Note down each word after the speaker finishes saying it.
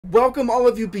Welcome all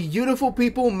of you beautiful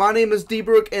people. My name is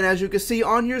D-Brook, and as you can see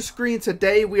on your screen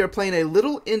today, we are playing a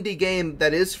little indie game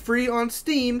that is free on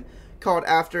Steam called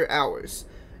After Hours.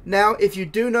 Now, if you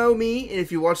do know me, and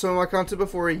if you watched some of my content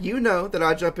before, you know that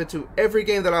I jump into every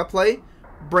game that I play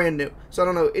brand new. So I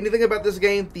don't know anything about this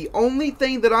game. The only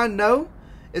thing that I know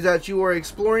is that you are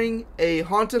exploring a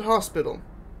haunted hospital.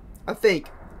 I think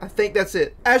that's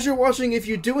it. As you're watching, if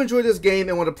you do enjoy this game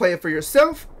and want to play it for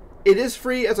yourself, it is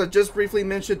free, as I just briefly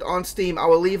mentioned, on Steam. I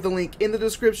will leave the link in the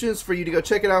descriptions for you to go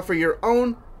check it out for your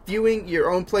own viewing, your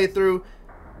own playthrough,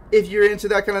 if you're into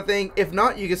that kind of thing. If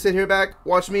not, you can sit here back,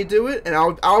 watch me do it, and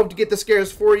I'll get the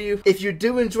scares for you. If you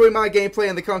do enjoy my gameplay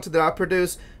and the content that I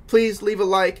produce, please leave a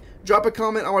like, drop a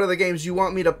comment on what other games you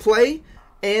want me to play,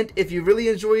 and if you really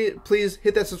enjoy it, please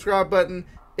hit that subscribe button.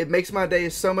 It makes my day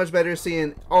so much better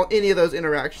seeing any of those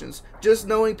interactions. Just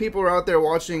knowing people are out there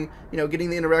watching, you know, getting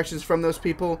the interactions from those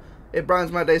people, it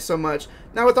brightens my day so much.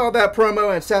 Now with all that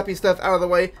promo and sappy stuff out of the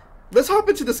way, let's hop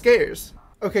into the scares.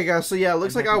 Okay guys, so yeah, it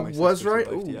looks like I was right.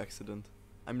 Ooh. The accident.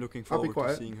 I'm looking forward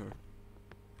to seeing her.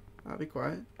 I'll be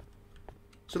quiet.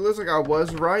 So it looks like I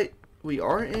was right. We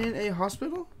are in a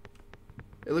hospital?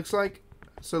 It looks like.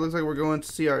 So it looks like we're going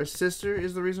to see our sister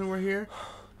is the reason we're here.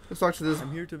 Let's talk to this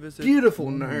beautiful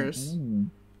nurse.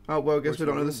 Oh, well, I guess we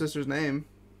don't know the sister's name.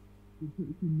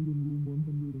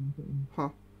 Huh.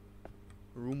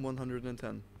 Room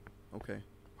 110. Okay.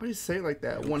 Why do you say it like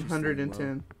that?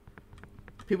 110.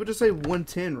 People just say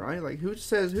 110, right? Like, who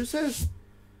says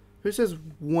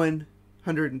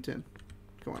 110?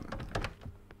 Come on now.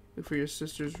 Look for your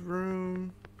sister's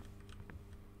room.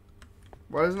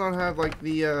 Why does it not have, like,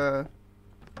 the,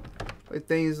 like,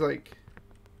 things like,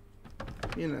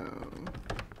 you know.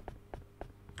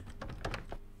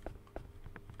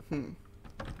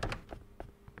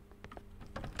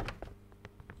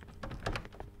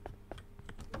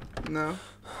 No.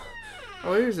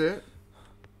 Oh, here's it.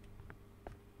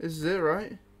 This is it,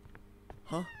 right?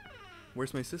 Huh?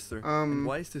 Where's my sister? And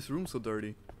why is this room so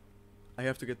dirty? I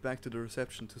have to get back to the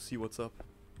reception to see what's up.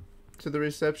 To the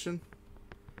reception?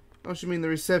 Oh, you mean the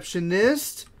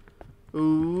receptionist?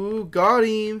 Ooh, got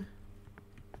him.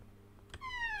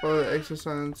 Follow the exit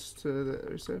signs to the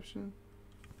reception.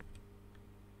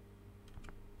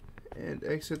 And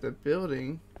exit the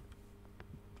building.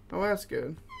 Oh, that's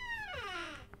good.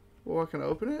 Well, I can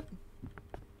open it?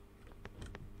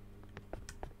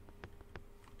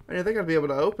 I didn't think I'd be able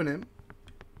to open it.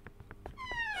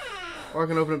 Oh, I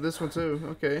can open up this one too.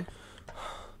 Okay.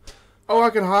 Oh,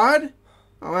 I can hide?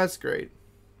 Oh, that's great.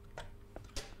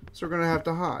 So we're gonna have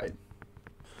to hide.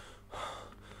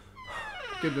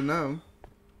 Good to know.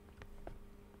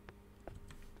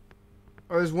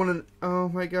 Oh, there's one in... Oh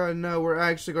my god, no. We're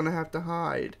actually gonna have to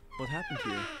hide. What happened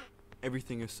here?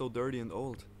 Everything is so dirty and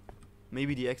old.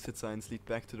 Maybe the exit signs lead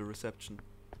back to the reception.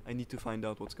 I need to find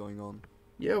out what's going on.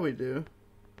 Yeah, we do.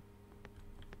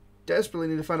 Desperately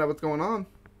need to find out what's going on.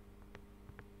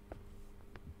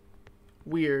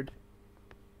 Weird.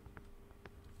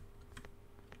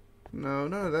 No,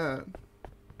 none of that.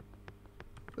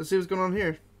 Let's see what's going on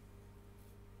here.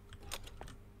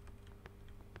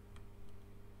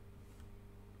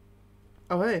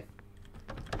 Oh, hey.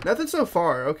 Nothing so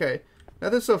far. Okay.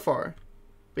 Nothing so far.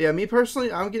 But yeah, me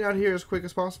personally, I'm getting out of here as quick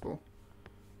as possible.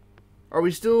 Are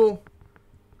we still...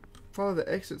 Follow the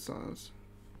exit signs?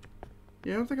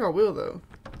 Yeah, I don't think I will, though.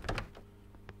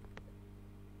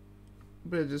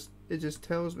 But it just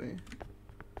tells me.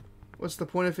 What's the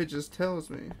point if it just tells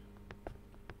me?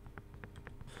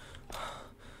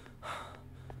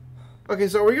 Okay,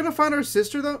 so are we gonna find our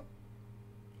sister, though?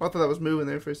 Oh, I thought that was moving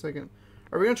there for a second.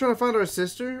 Are we gonna try to find our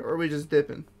sister, or are we just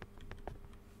dipping?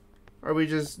 Are we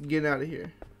just getting out of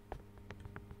here?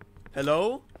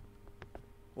 Hello?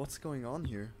 What's going on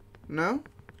here? No?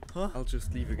 Huh? I'll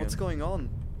just leave again. What's going on?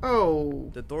 Oh.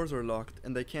 The doors are locked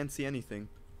and I can't see anything.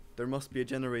 There must be a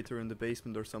generator in the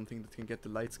basement or something that can get the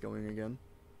lights going again.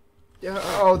 Yeah,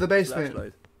 oh, the basement.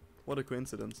 Flashlight. What a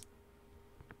coincidence.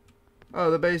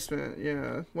 Oh, the basement.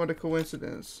 Yeah, what a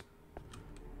coincidence.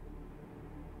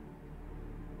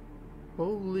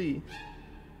 Holy.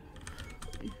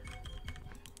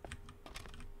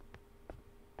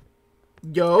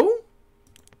 Yo?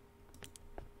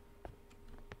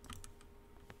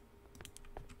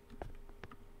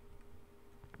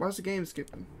 Why's the game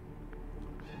skipping?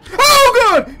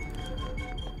 Oh god!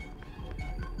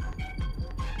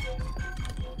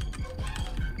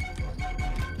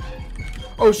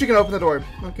 Oh, she can open the door.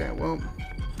 Okay, well.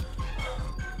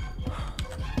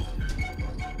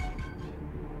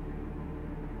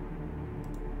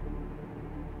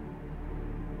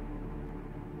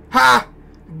 Ha!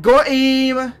 Got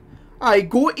him! I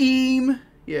got him!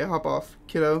 Yeah, hop off,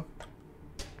 kiddo.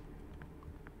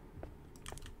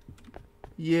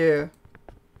 Yeah.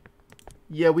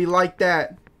 Yeah, we like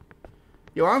that.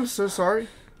 Yo, I'm so sorry.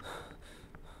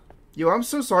 Yo, I'm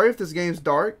so sorry if this game's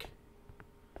dark.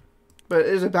 But it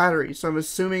is a battery, so I'm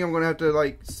assuming I'm gonna have to,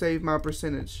 like, save my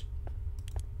percentage.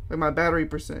 Like, my battery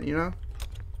percent, you know?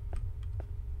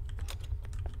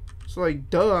 So, like,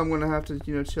 duh, I'm gonna have to,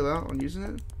 you know, chill out on using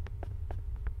it.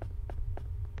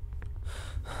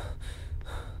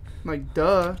 Like,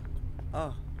 duh.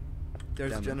 Ah,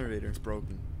 there's a generator. It's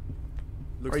broken.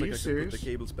 Looks like I could put the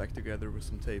cables back together with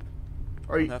some tape.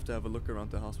 I'll have to have a look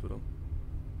around the hospital.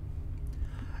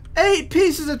 8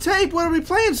 pieces of tape? What are we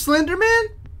playing, Slenderman?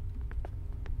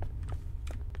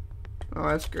 Oh,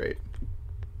 that's great.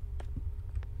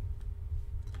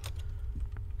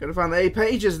 Gotta find the 8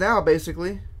 pages now,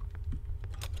 basically.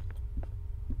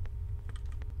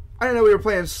 I didn't know we were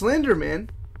playing Slenderman.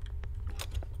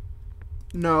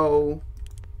 No.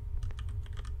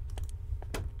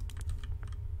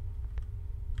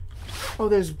 Oh,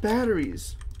 there's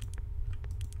batteries.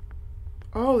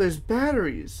 Oh, there's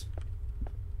batteries.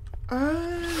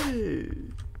 Oh.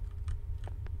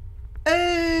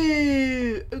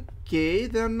 Oh. Okay,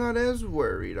 then I'm not as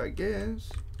worried, I guess.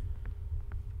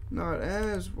 Not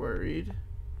as worried.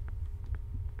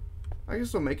 I can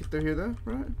still make it through here, though,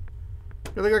 right?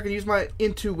 You think I can use my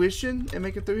intuition and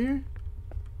make it through here?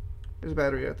 There's a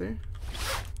battery out there.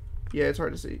 Yeah, it's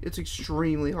hard to see. It's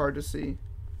extremely hard to see.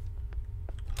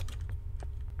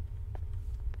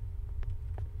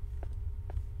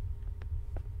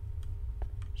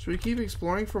 Should we keep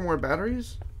exploring for more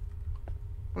batteries?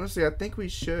 Honestly, I think we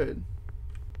should.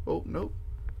 Oh, nope.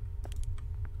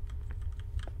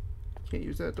 Can't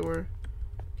use that door.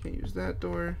 Can't use that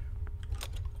door.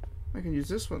 I can use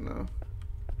this one, though.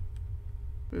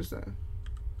 What is that?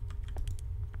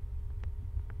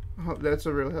 Oh, that's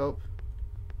a real help.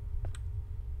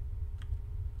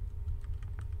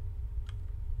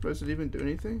 Does it even do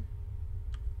anything?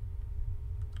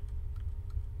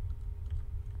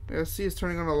 I see it's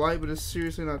turning on a light, but it's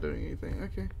seriously not doing anything.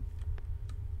 Okay.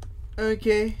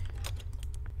 Okay.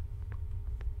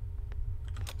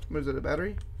 What is it, a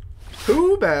battery?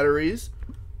 2 batteries?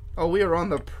 Oh, we are on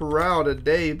the prowl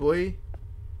today, boy.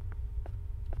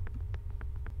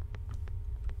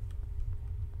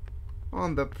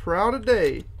 On the prowl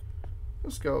today.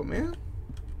 Let's go, man.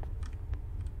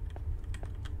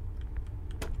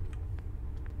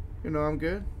 You know I'm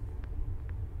good.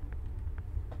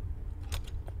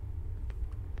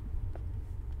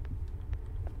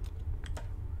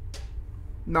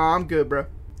 Nah, I'm good, bro.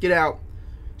 Get out.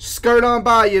 Skirt on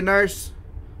by, you nurse.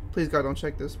 Please, God, don't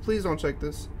check this. Please don't check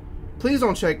this. Please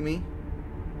don't check me.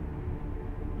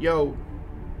 Yo.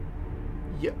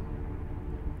 Yeah.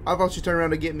 I thought she turned around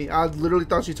to get me. I literally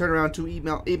thought she turned around to eat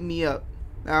me up.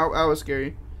 That was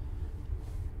scary.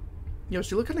 Yo,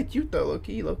 she looked kind of cute, though.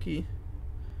 Low-key, low-key. You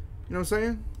know what I'm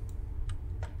saying?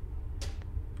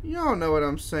 Y'all know what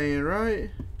I'm saying, right?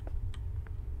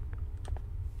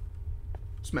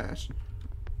 Smash.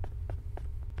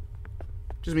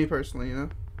 Just me personally, you know?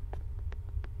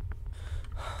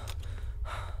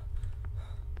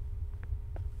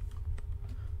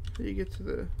 How do you get to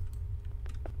the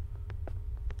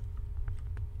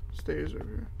stairs over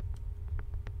here?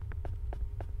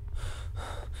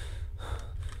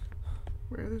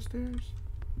 Where are the stairs?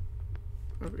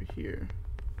 Over here.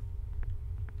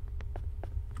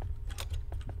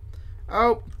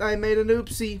 Oh, I made an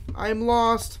oopsie. I'm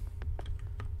lost.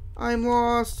 I'm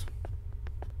lost.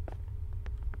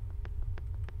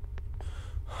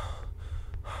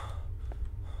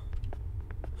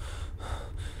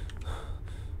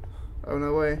 Oh,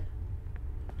 no way.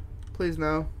 Please,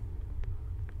 no.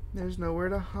 There's nowhere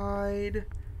to hide.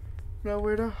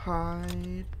 Nowhere to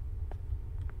hide.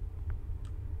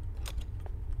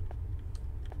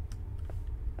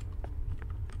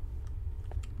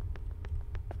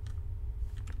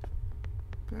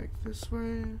 Back this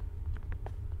way.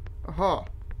 Aha.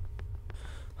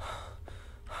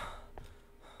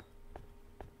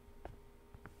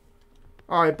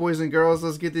 Alright, boys and girls,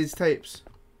 let's get these tapes.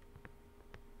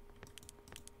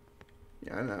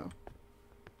 Yeah, I know.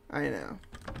 I know.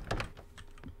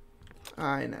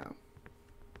 I know.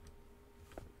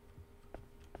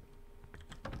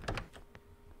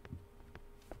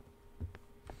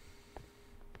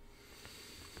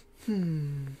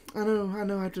 I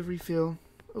know I have to refill.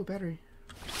 Oh, battery.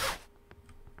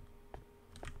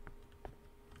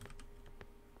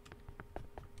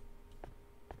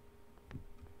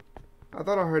 I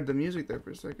thought I heard the music there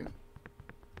for a second.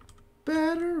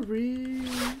 Battery.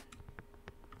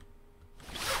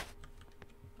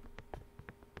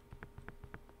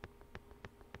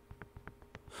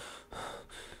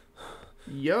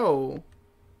 Yo.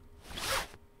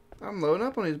 I'm loading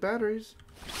up on these batteries.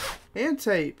 And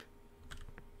tape.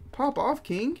 Pop off,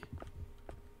 King.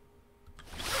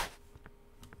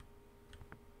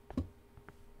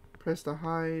 Press to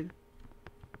hide.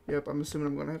 Yep, I'm assuming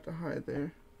I'm gonna have to hide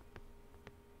there.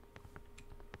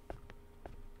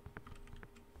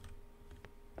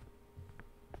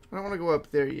 I don't want to go up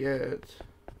there yet.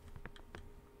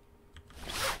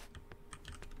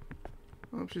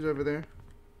 Oh, she's over there.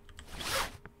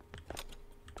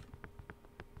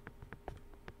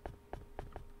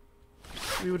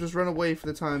 We will just run away for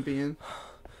the time being.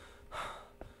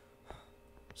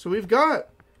 So we've got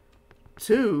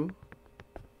 2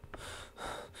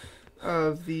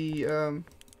 of the, how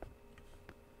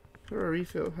do I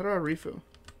refill? How do I refill?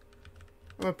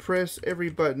 I'm gonna press every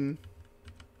button.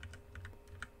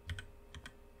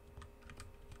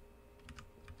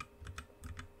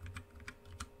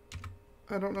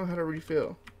 I don't know how to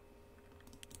refill.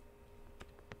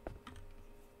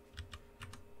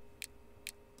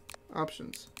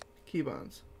 Options.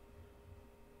 Keybinds.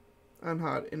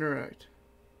 Unhide. Interact.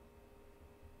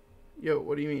 Yo,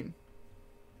 what do you mean?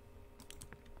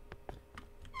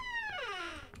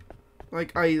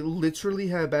 Like, I literally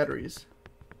have batteries.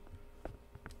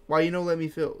 Why you don't let me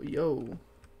fill? Yo.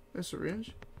 A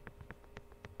syringe?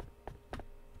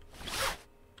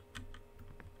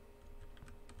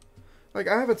 Like,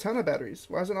 I have a ton of batteries.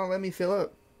 Why does it not let me fill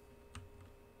up?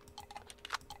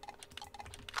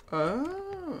 Oh.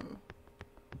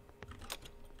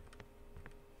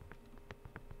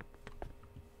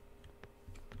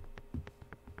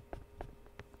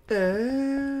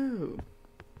 Oh.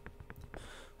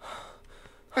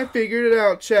 I figured it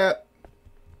out, chat.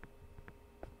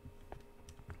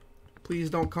 Please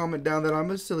don't comment down that I'm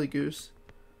a silly goose.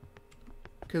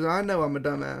 Because I know I'm a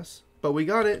dumbass. But we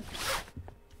got it.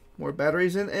 More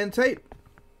batteries and tape.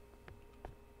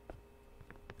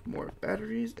 More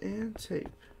batteries and tape.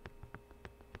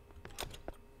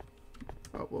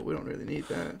 Oh, well, we don't really need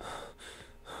that.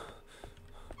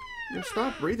 Yo,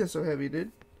 stop breathing so heavy,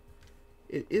 dude.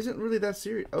 It isn't really that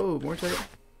serious. Oh, more tape.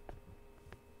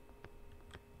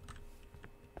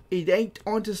 It ain't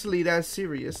honestly that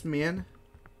serious, man.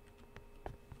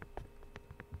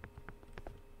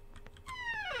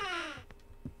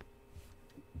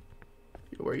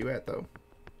 Where you at, though?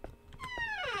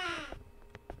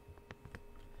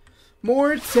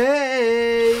 More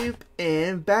tape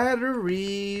and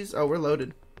batteries. Oh, we're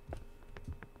loaded.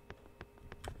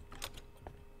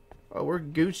 Oh, we're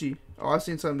Gucci. Oh, I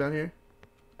seen something down here.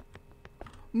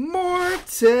 More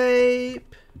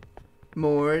tape.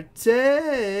 More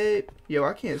tape. Yo,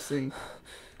 I can't sing.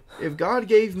 If God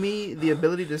gave me the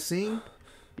ability to sing,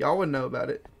 y'all would know about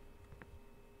it.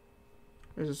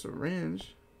 There's a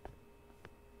syringe.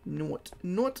 Not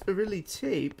really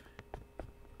tape.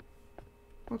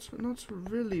 Not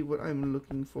really what I'm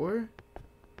looking for.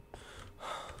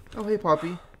 Oh, hey,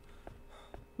 Poppy.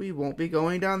 We won't be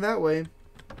going down that way.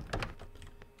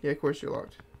 Yeah, of course you're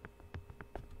locked.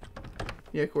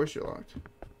 Yeah, of course you're locked.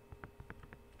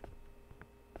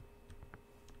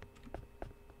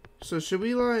 So should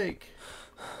we, like...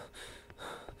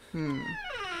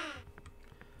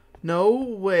 No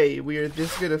way we are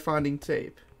this good at finding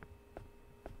tape.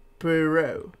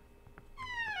 Bro.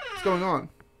 What's going on?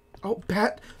 Oh,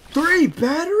 3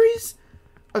 batteries?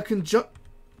 A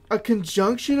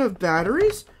conjunction of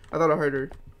batteries? I thought I heard her.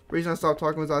 The reason I stopped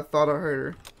talking was I thought I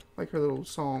heard her. Like her little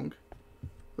song.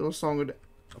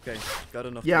 Okay, got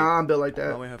enough. Yeah, I'm built like that.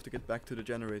 Now we have to get back to the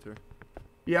generator.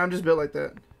 Yeah, I'm just built like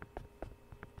that.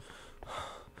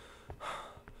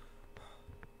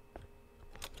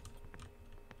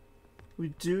 We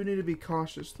do need to be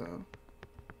cautious, though.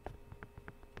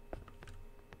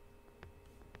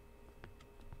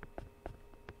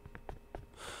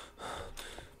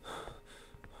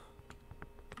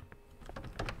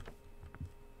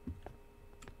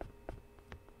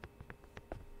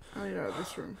 I need out of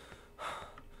this room.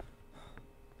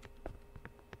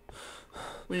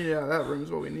 We need out of that room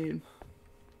is what we need.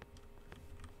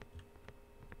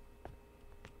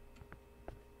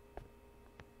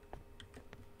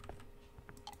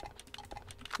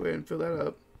 Go ahead and fill that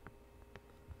up.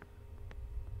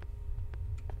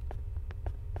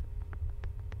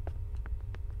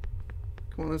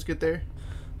 Come on, let's get there.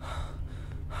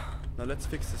 Now let's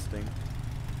fix this thing.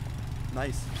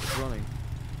 Nice, it's running.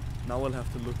 Now we'll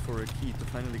have to look for a key to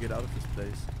finally get out of this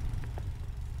place.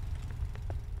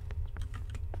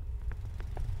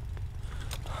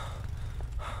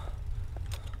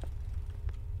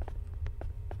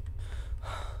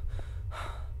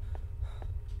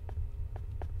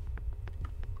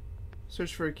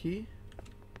 Search for a key.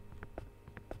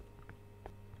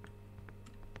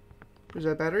 Is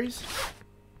that batteries?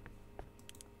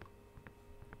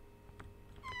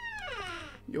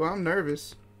 Yo, I'm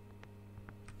nervous.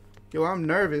 Yo, I'm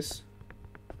nervous.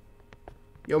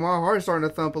 Yo, my heart's starting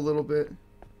to thump a little bit.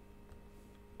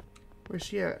 Where's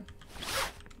she at?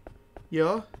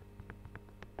 Yo?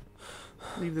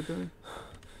 Leave the building.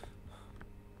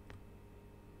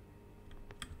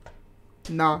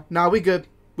 Nah, we good.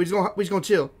 We just gonna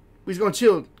chill. We just gonna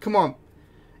chill. Come on.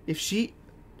 If she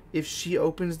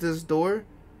opens this door,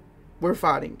 we're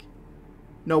fighting.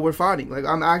 No, we're fighting. Like,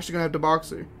 I'm actually gonna have to box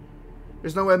her.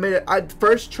 There's no way I made it. I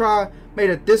first try made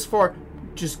it this far.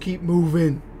 Just keep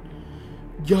moving.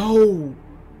 Yo,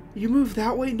 you move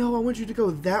that way? No, I want you to go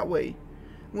that way.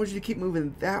 I want you to keep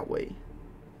moving that way.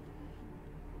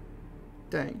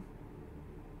 Dang.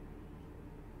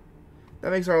 That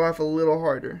makes our life a little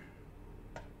harder.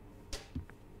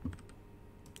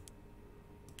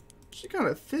 She kind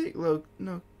of thick. Look,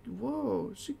 no,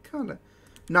 whoa. She kind of.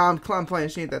 Nah, I'm playing.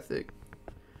 She ain't that thick.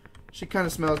 She kind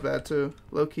of smells bad too.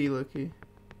 Low key, low key.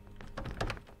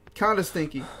 Kind of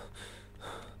stinky.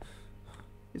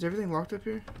 Is everything locked up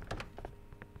here?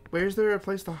 Where's there a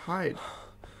place to hide?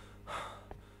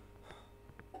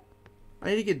 I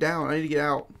need to get down. I need to get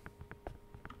out.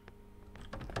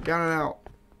 Down and out.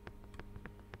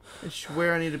 It's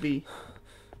where I need to be.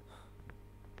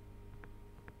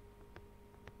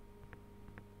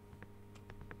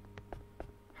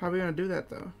 How are we gonna do that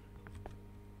though?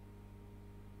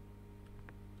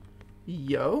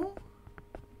 Yo?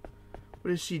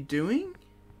 What is she doing?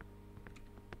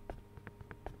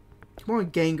 Come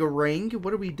on, Gangarang.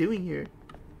 What are we doing here?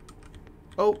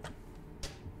 Oh.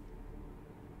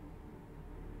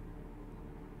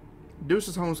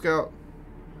 Deuces, home scout.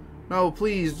 No,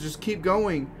 please, just keep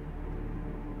going.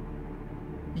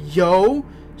 Yo?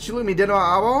 She looked me dead in my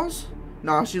eyeballs?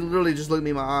 Nah, she literally just looked me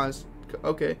in my eyes.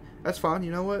 Okay, that's fine.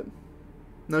 You know what?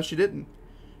 No, she didn't.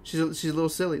 She's a little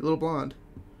silly, a little blonde.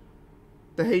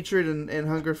 The hatred and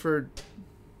hunger for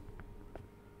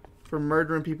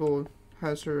murdering people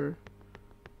has her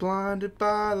blinded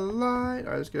by the light.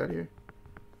 Alright, let's get out of here.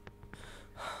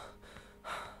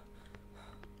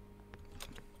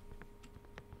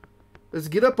 Let's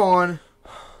get up on.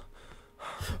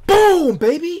 Boom,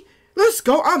 baby! Let's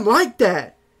go. I'm like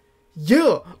that.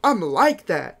 Yeah, I'm like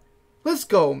that. Let's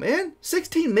go, man.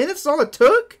 16 minutes is all it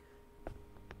took?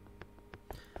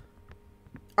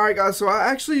 Alright, guys, so I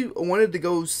actually wanted to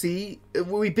go see.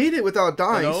 We beat it without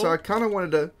dying. Hello? So I kind of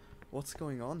wanted to. What's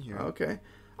going on here? Okay.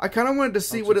 I kind of wanted to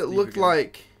see what it looked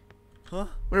like. Huh?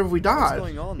 Whenever we died.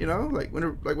 What's going on? You know, like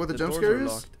what the jump scare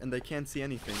is. Locked and they can't see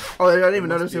anything. Oh, I didn't even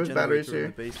notice there was batteries here.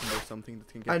 In the basement or something that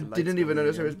can get I didn't even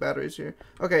notice there was batteries here.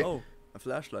 Okay. Oh, a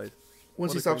flashlight.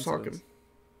 Once he stops talking,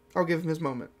 I'll give him his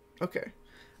moment. Okay.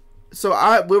 So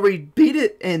where we beat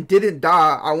it and didn't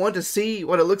die, I want to see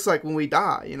what it looks like when we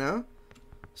die. You know.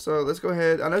 So let's go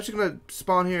ahead. I know she's gonna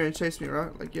spawn here and chase me,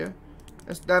 right? Like, yeah.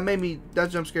 That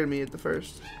jump scared me at the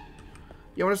first.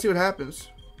 You want to see what happens?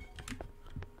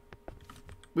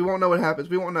 We won't know what happens.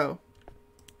 We won't know.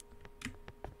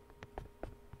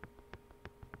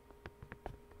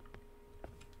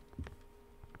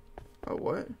 Oh,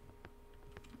 what?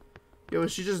 Yo,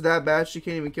 is she just that bad she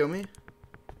can't even kill me?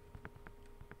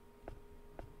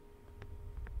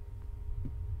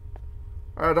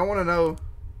 Alright, I don't want to know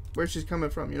where she's coming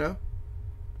from, you know?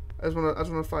 I just want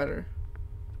to fight her.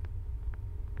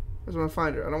 I just want to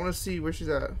find her. I don't want to see where she's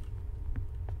at.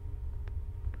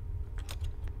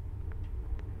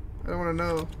 I don't want to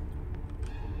know.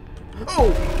 Oh!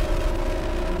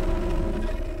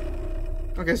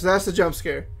 Okay, so that's the jump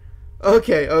scare.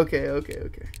 Okay.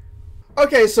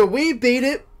 Okay, so we beat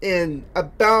it in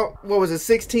about, what was it,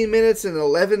 16 minutes and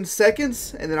 11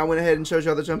 seconds. And then I went ahead and showed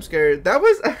y'all the jump scare. That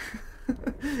was...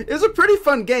 it was a pretty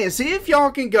fun game. See if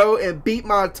y'all can go and beat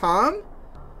my time.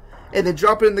 And then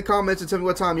drop it in the comments and tell me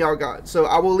what time y'all got. So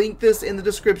I will link this in the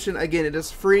description. Again, it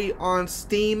is free on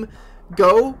Steam.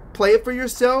 Go play it for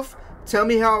yourself. Tell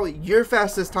me how your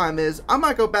fastest time is. I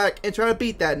might go back and try to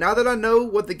beat that now that I know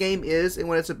what the game is and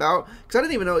what it's about. Because I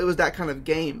didn't even know it was that kind of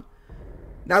game.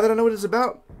 Now that I know what it's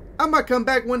about, I might come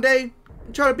back one day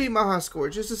and try to beat my high score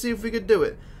just to see if we could do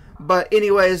it. But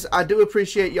anyways, I do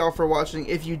appreciate y'all for watching.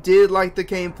 If you did like the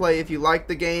gameplay, if you liked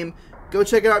the game, go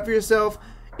check it out for yourself.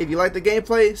 If you like the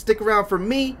gameplay, stick around for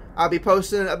me. I'll be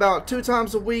posting about 2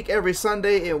 times a week, every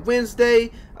Sunday and Wednesday.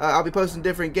 I'll be posting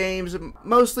different games,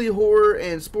 mostly horror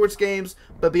and sports games,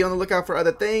 but be on the lookout for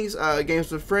other things,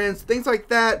 games with friends, things like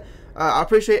that. I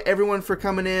appreciate everyone for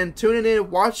coming in, tuning in,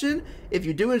 watching. If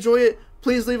you do enjoy it,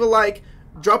 please leave a like.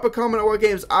 Drop a comment on what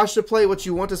games I should play, what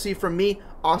you want to see from me.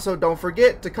 Also, don't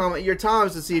forget to comment your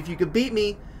times to see if you can beat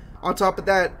me. On top of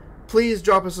that, please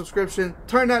drop a subscription.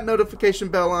 Turn that notification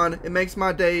bell on. It makes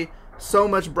my day so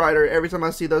much brighter every time I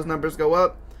see those numbers go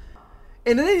up.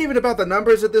 And it ain't even about the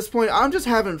numbers at this point. I'm just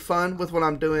having fun with what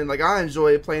I'm doing. Like, I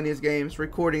enjoy playing these games,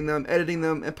 recording them, editing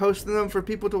them, and posting them for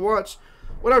people to watch.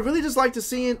 What I really just like to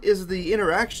see is the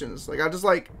interactions. Like,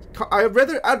 I'd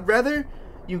rather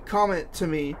you comment to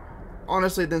me,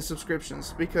 honestly, than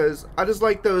subscriptions, because I just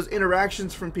like those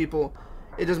interactions from people.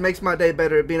 It just makes my day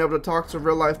better, being able to talk to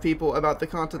real life people about the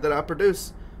content that I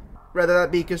produce. Whether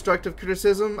that be constructive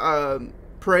criticism,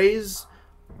 praise,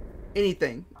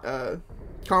 anything,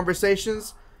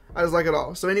 conversations. I just like it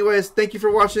all. So anyways, thank you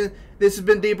for watching. This has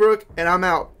been D-Brook, and I'm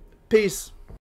out. Peace.